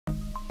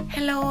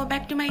Hello,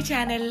 back to my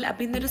channel.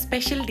 അപ്പോൾ ഇന്നൊരു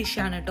special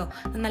ഡിഷാണ് കേട്ടോ.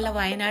 നല്ല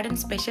വയനാടൻ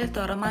സ്പെഷ്യൽ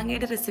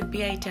തൊറമാങ്ങയുടെ റെസിപ്പി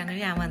ആയിട്ടാണ്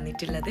ഞാൻ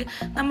വന്നിട്ടുള്ളത്.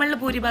 നമ്മളുടെ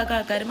ഭൂരിഭാഗം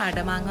ആൾക്കാരും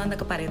അടമാങ്ങ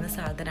എന്നൊക്കെ പറയുന്ന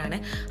സാധനമാണ്.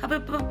 അപ്പോൾ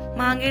ഇപ്പോൾ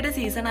മാങ്ങയുടെ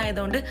സീസൺ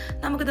ആയതുകൊണ്ട്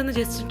നമുക്കിതൊന്ന്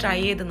ജസ്റ്റ് ട്രൈ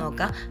ചെയ്ത്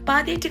നോക്കാം. അപ്പോൾ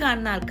ആദ്യമായിട്ട്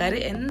കാണുന്ന ആൾക്കാർ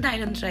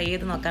എന്തായാലും ഒന്ന് ട്രൈ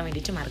ചെയ്ത് നോക്കാൻ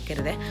വേണ്ടിയിട്ട്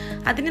മറക്കരുത്.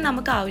 അതിന്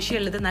നമുക്ക്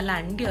ആവശ്യമുള്ളത് നല്ല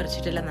അണ്ടി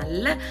ഉറച്ചിട്ടുള്ള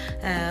നല്ല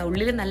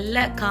ഉള്ളിൽ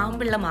നല്ല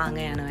കാമ്പുള്ള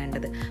മാങ്ങയാണ്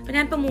വേണ്ടത്. അപ്പോൾ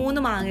ഞാനിപ്പോൾ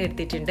 3 മാങ്ങ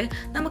എടുത്തിട്ടുണ്ട്.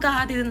 നമുക്ക്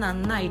ആദ്യം ഇത്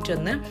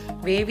നന്നായിട്ടൊന്ന്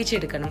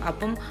വേവിച്ചെടുക്കണം.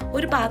 അപ്പം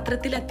ഒരു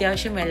പാത്രത്തിൽ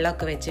അത്യാവശ്യം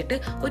വെള്ളമൊക്കെ വെച്ചിട്ട്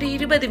ഒരു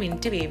 20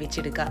 മിനിറ്റ്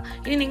വേവിച്ചെടുക്കുക.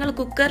 ഇനി നിങ്ങൾ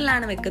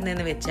കുക്കറിലാണ്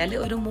വെക്കുന്നതെന്ന് വെച്ചാൽ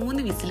ഒരു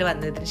 3 വിസിൽ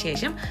വന്നതിന്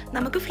ശേഷം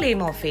നമുക്ക്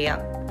ഫ്ലെയിം ഓഫ്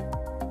ചെയ്യാം.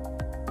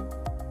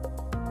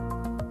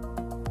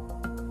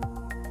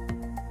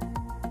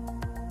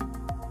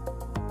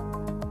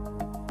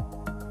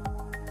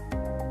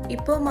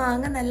 ഇപ്പോൾ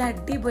മാങ്ങ നല്ല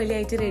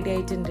അടിപൊളിയായിട്ട് റെഡി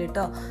ആയിട്ടുണ്ട്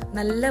കേട്ടോ.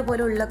 നല്ല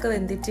പോലെ ഉള്ളൊക്കെ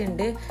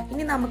വെന്തിട്ടുണ്ട്.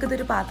 ഇനി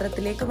നമുക്കിതൊരു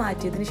പാത്രത്തിലേക്ക്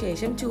മാറ്റിയതിന്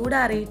ശേഷം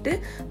ചൂടാറിയിട്ട്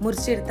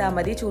മുറിച്ചെടുത്താൽ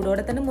മതി.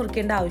 ചൂടോടെ തന്നെ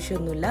മുറിക്കേണ്ട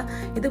ആവശ്യമൊന്നുമില്ല.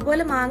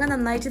 ഇതുപോലെ മാങ്ങ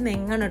നന്നായിട്ട്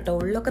നെങ്ങണം കേട്ടോ.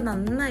 ഉള്ളൊക്കെ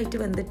നന്നായിട്ട്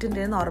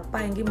വെന്തിട്ടുണ്ടെന്ന്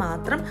ഉറപ്പായെങ്കിൽ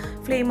മാത്രം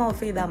ഫ്ലെയിം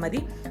ഓഫ് ചെയ്താൽ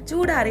മതി.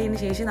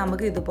 ചൂടാറിയതിന് ശേഷം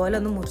നമുക്ക് ഇതുപോലെ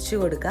ഒന്ന് മുറിച്ച്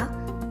കൊടുക്കാം.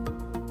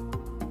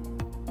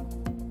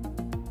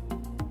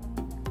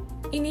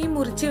 ഇനി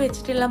മുറിച്ച്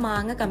വെച്ചിട്ടുള്ള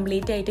മാങ്ങ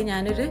കംപ്ലീറ്റ് ആയിട്ട്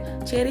ഞാനൊരു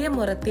ചെറിയ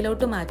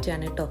മുറത്തിലോട്ട്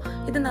മാറ്റുകയാണ് കേട്ടോ.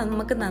 ഇത്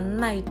നമുക്ക്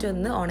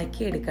നന്നായിട്ടൊന്ന്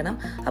ഉണക്കിയെടുക്കണം.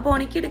 അപ്പോൾ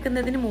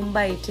ഉണക്കിയെടുക്കുന്നതിന്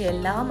മുമ്പായിട്ട്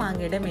എല്ലാ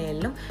മാങ്ങയുടെ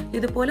മേലിലും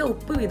ഇതുപോലെ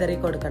ഉപ്പ് വിതറി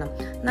കൊടുക്കണം.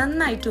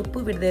 നന്നായിട്ട്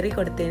ഉപ്പ് വിതറി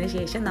കൊടുത്തതിന്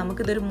ശേഷം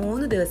നമുക്കിതൊരു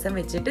 3 ദിവസം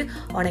വെച്ചിട്ട്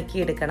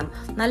ഉണക്കിയെടുക്കണം.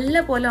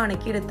 നല്ല പോലെ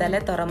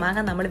ഉണക്കിയെടുത്താലേ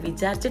തുറമാങ്ങ നമ്മൾ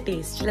വിചാരിച്ച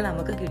ടേസ്റ്റിൽ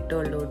നമുക്ക്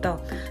കിട്ടുള്ളൂ കേട്ടോ.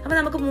 അപ്പോൾ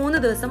നമുക്ക്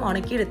 3 ദിവസം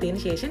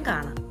ഉണക്കിയെടുത്തതിന് ശേഷം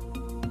കാണാം.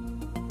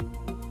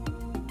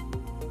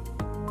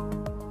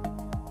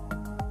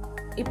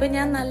 ഇപ്പം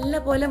ഞാൻ നല്ല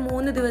പോലെ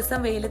 3 ദിവസം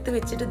വെയിലത്ത്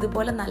വെച്ചിട്ട്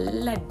ഇതുപോലെ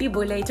നല്ല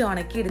അടിപൊളിയായിട്ട്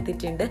ഉണക്കി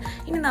എടുത്തിട്ടുണ്ട്.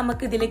 ഇനി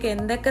നമുക്ക് ഇതിലേക്ക്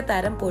എന്തൊക്കെ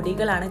തരം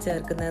പൊടികളാണ്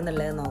ചേർക്കുന്നത്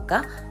എന്നുള്ളത്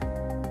നോക്കാം.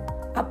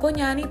 അപ്പോൾ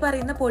ഞാൻ ഈ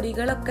പറയുന്ന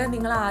പൊടികളൊക്കെ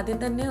നിങ്ങൾ ആദ്യം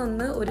തന്നെ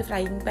ഒന്ന് ഒരു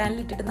ഫ്രൈയിങ് പാനിൽ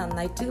ഇട്ടിട്ട്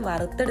നന്നായിട്ട്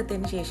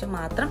വറുത്തെടുത്തതിന് ശേഷം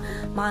മാത്രം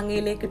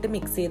മാങ്ങയിലേക്കിട്ട്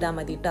മിക്സ് ചെയ്താൽ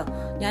മതി കേട്ടോ.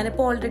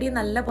 ഞാനിപ്പോൾ ഓൾറെഡി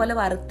നല്ല പോലെ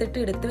വറുത്തിട്ട്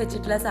എടുത്ത്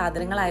വെച്ചിട്ടുള്ള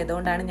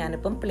സാധനങ്ങളായതുകൊണ്ടാണ്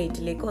ഞാനിപ്പം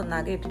പ്ലേറ്റിലേക്ക്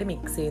ഒന്നാകെ ഇട്ടിട്ട്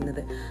മിക്സ്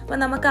ചെയ്യുന്നത്. അപ്പോൾ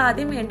നമുക്ക്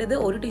ആദ്യം വേണ്ടത്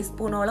 1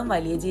 ടീസ്പൂണോളം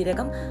വലിയ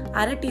ജീരകം,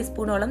 1/2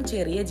 ടീസ്പൂണോളം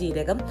ചെറിയ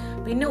ജീരകം,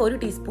 പിന്നെ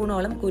 1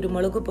 ടീസ്പൂണോളം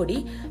കുരുമുളക് പൊടി,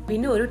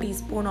 പിന്നെ 1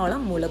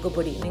 ടീസ്പൂണോളം മുളക്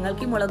പൊടി.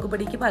 നിങ്ങൾക്ക് ഈ മുളക്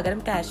പൊടിക്ക്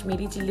പകരം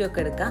കാശ്മീരി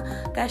ചില്ലിയൊക്കെ എടുക്കാം.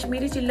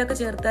 കാശ്മീരി ചില്ലിയൊക്കെ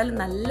ചേർത്താൽ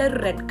നല്ലൊരു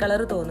റെഡ്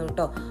കളർ തോന്നും കേട്ടോ.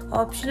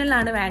 ഓപ്ഷണൽ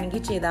ആണ്,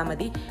 വേണമെങ്കിൽ ചെയ്താൽ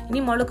മതി. ഇനി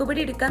മുളക് പൊടി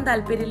എടുക്കാൻ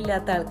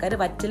താല്പര്യമില്ലാത്ത ആൾക്കാർ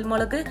വറ്റൽ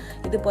മുളക്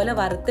ഇതുപോലെ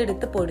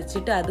വറുത്തെടുത്ത്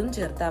പൊടിച്ചിട്ട് അതും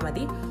ചേർത്താൽ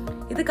മതി.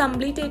 ഇത്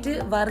കംപ്ലീറ്റ് ആയിട്ട്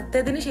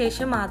വറുത്തതിന്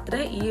ശേഷം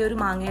മാത്രമേ ഈ ഒരു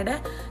മാങ്ങയുടെ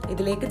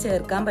ഇതിലേക്ക്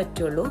ചേർക്കാൻ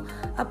പറ്റുള്ളൂ.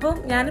 അപ്പം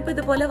ഞാനിപ്പോൾ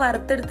ഇതുപോലെ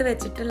വറുത്തെടുത്ത്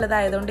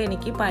വെച്ചിട്ടുള്ളതായതുകൊണ്ട്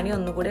എനിക്ക് പണി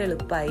ഒന്നുകൂടെ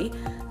എളുപ്പമായി.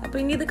 അപ്പോൾ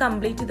ഇനി ഇത്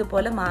കംപ്ലീറ്റ്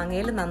ഇതുപോലെ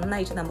മാങ്ങയിൽ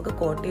നന്നായിട്ട് നമുക്ക്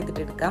കോട്ട്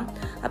ചെയ്തിട്ട് എടുക്കാം.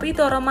 അപ്പോൾ ഈ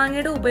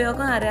തുറമാങ്ങയുടെ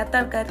ഉപയോഗം അറിയാത്ത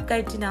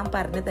ആൾക്കാർക്കായിട്ട് ഞാൻ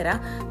പറഞ്ഞു തരാം.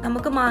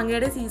 നമുക്ക്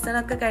മാങ്ങയുടെ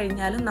സീസണൊക്കെ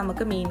കഴിഞ്ഞാലും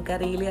നമുക്ക് മീൻ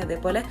കറിയിൽ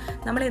അതേപോലെ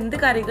നമ്മൾ എന്ത്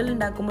കറികൾ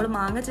ഉണ്ടാക്കുമ്പോഴും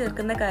മാങ്ങ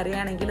ചേർക്കുന്ന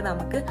കറിയാണെങ്കിൽ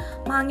നമുക്ക്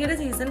മാങ്ങയുടെ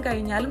സീസൺ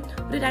കഴിഞ്ഞാലും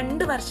ഒരു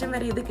 2 വർഷം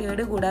വരെ ഇത്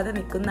കേടുകൂടാതെ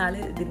നിൽക്കുന്നതാണ്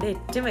ഇതിൻ്റെ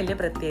ഏറ്റവും വലിയ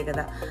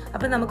പ്രത്യേകത.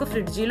 അപ്പം നമുക്ക്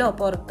ഫ്രിഡ്ജിലോ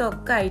പുറത്തോ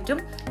ഒക്കെ ആയിട്ടും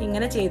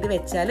ഇങ്ങനെ ചെയ്ത്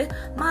വെച്ചാൽ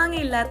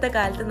മാങ്ങ ഇല്ലാത്ത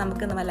കാലത്ത്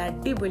നമുക്ക് നല്ല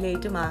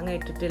അടിപൊളിയായിട്ട് മാങ്ങ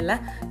ഇട്ടിട്ടുള്ള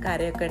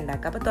കറിയൊക്കെ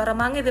ഉണ്ടാക്കാം. അപ്പോൾ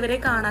തുറമാങ്ങ ഇതുവരെ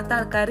കാണാത്ത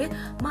ആൾക്കാർ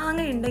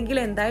മാങ്ങ ഉണ്ടെങ്കിൽ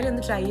എന്തായാലും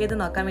ഒന്ന് ട്രൈ ചെയ്ത്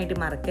നോക്കാൻ വേണ്ടി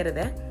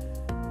മറക്കരുത്.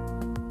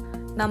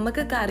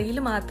 നമുക്ക് കറിയിൽ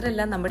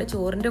മാത്രമല്ല നമ്മുടെ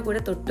ചോറിൻ്റെ കൂടെ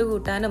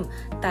തൊട്ടുകൂട്ടാനും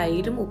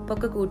തൈരും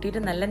ഉപ്പൊക്കെ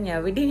കൂട്ടിയിട്ട് നല്ല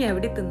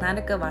ഞെവിടി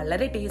തിന്നാനൊക്കെ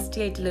വളരെ ടേസ്റ്റി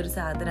ആയിട്ടുള്ളൊരു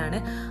സാധനമാണ്.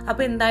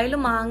 അപ്പോൾ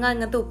എന്തായാലും മാങ്ങ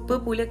അങ്ങനത്തെ ഉപ്പ്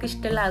പുളിയൊക്കെ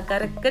ഇഷ്ടമുള്ള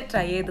ആൾക്കാരൊക്കെ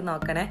ട്രൈ ചെയ്ത്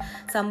നോക്കണേ.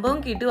 സംഭവം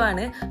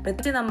കിട്ടുവാണ്.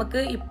 പ്രത്യേകിച്ച് നമുക്ക്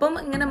ഇപ്പം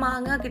ഇങ്ങനെ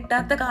മാങ്ങ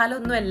കിട്ടാത്ത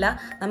കാലമൊന്നുമല്ല.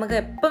 നമുക്ക്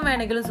എപ്പം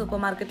വേണമെങ്കിലും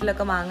സൂപ്പർ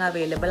മാർക്കറ്റിലൊക്കെ മാങ്ങ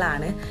അവൈലബിൾ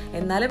ആണ്.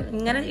 എന്നാലും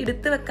ഇങ്ങനെ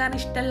എടുത്ത് വെക്കാൻ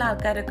ഇഷ്ടമുള്ള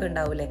ആൾക്കാരൊക്കെ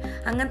ഉണ്ടാവില്ലേ,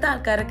 അങ്ങനത്തെ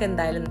ആൾക്കാരൊക്കെ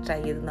എന്തായാലും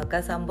ട്രൈ ചെയ്ത്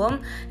നോക്കാം. സംഭവം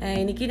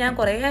ഞാൻ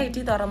കുറേ ആയിട്ട്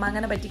ഈ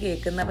തുറമാങ്ങനെ പറ്റി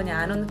കേൾക്കുന്നത്. അപ്പോൾ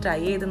ഞാനൊന്ന് ട്രൈ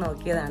ചെയ്ത്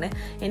നോക്കിയതാണ്.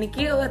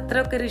 എനിക്ക്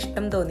അത്രയൊക്കെ ഒരു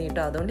ഇഷ്ടം തോന്നി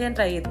കേട്ടോ. അതുകൊണ്ട് ഞാൻ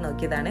ട്രൈ ചെയ്ത്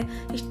നോക്കിയതാണ്.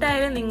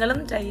 ഇഷ്ടമായാലും നിങ്ങളും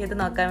ട്രൈ ചെയ്ത്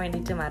നോക്കാൻ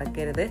വേണ്ടിയിട്ട്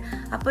മറക്കരുത്.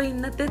 അപ്പോൾ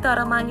ഇന്നത്തെ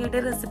തുറമാങ്ങയുടെ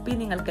റെസിപ്പി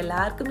നിങ്ങൾക്ക്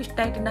എല്ലാവർക്കും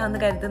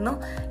ഇഷ്ടമായിട്ടുണ്ടാവുമെന്ന് കരുതുന്നു.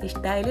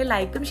 ഇഷ്ടമായാലും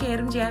ലൈക്കും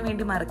ഷെയറും ചെയ്യാൻ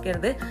വേണ്ടി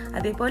മറക്കരുത്.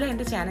 അതേപോലെ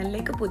എൻ്റെ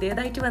ചാനലിലേക്ക്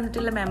പുതിയതായിട്ട്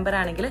വന്നിട്ടുള്ള മെമ്പർ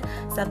ആണെങ്കിൽ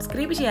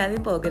സബ്സ്ക്രൈബ്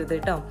ചെയ്യാതെയും പോകരുത്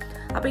കേട്ടോ.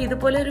 അപ്പോൾ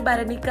ഇതുപോലെ ഒരു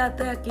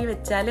ഭരണിക്കകത്ത് ആക്കി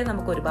വെച്ചാൽ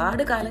നമുക്ക്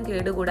ഒരുപാട് കാലം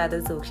കേടുകൂടാതെ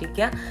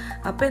സൂക്ഷിക്കാം.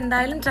 അപ്പോൾ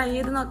എന്തായാലും ട്രൈ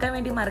ചെയ്ത് നോക്കാൻ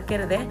വേണ്ടി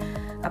മറക്കരുതേ.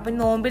 അപ്പം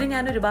നോമ്പിന്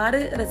ഞാൻ ഒരുപാട്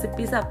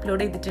റെസിപ്പീസ്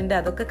അപ്ലോഡ് ചെയ്തിട്ടുണ്ട്.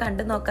 അതൊക്കെ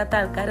കണ്ടു നോക്കാത്ത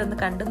ആൾക്കാരൊന്ന്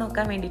കണ്ടു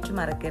നോക്കാൻ വേണ്ടിയിട്ട്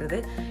മറക്കരുത്.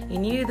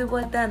 ഇനിയും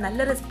ഇതുപോലത്തെ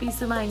നല്ല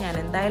റെസിപ്പീസുമായി ഞാൻ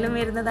എന്തായാലും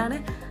വരുന്നതാണ്.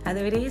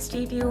 അതുവരെ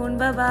സ്റ്റേ ട്യൂൺ.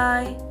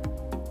 ബൈ.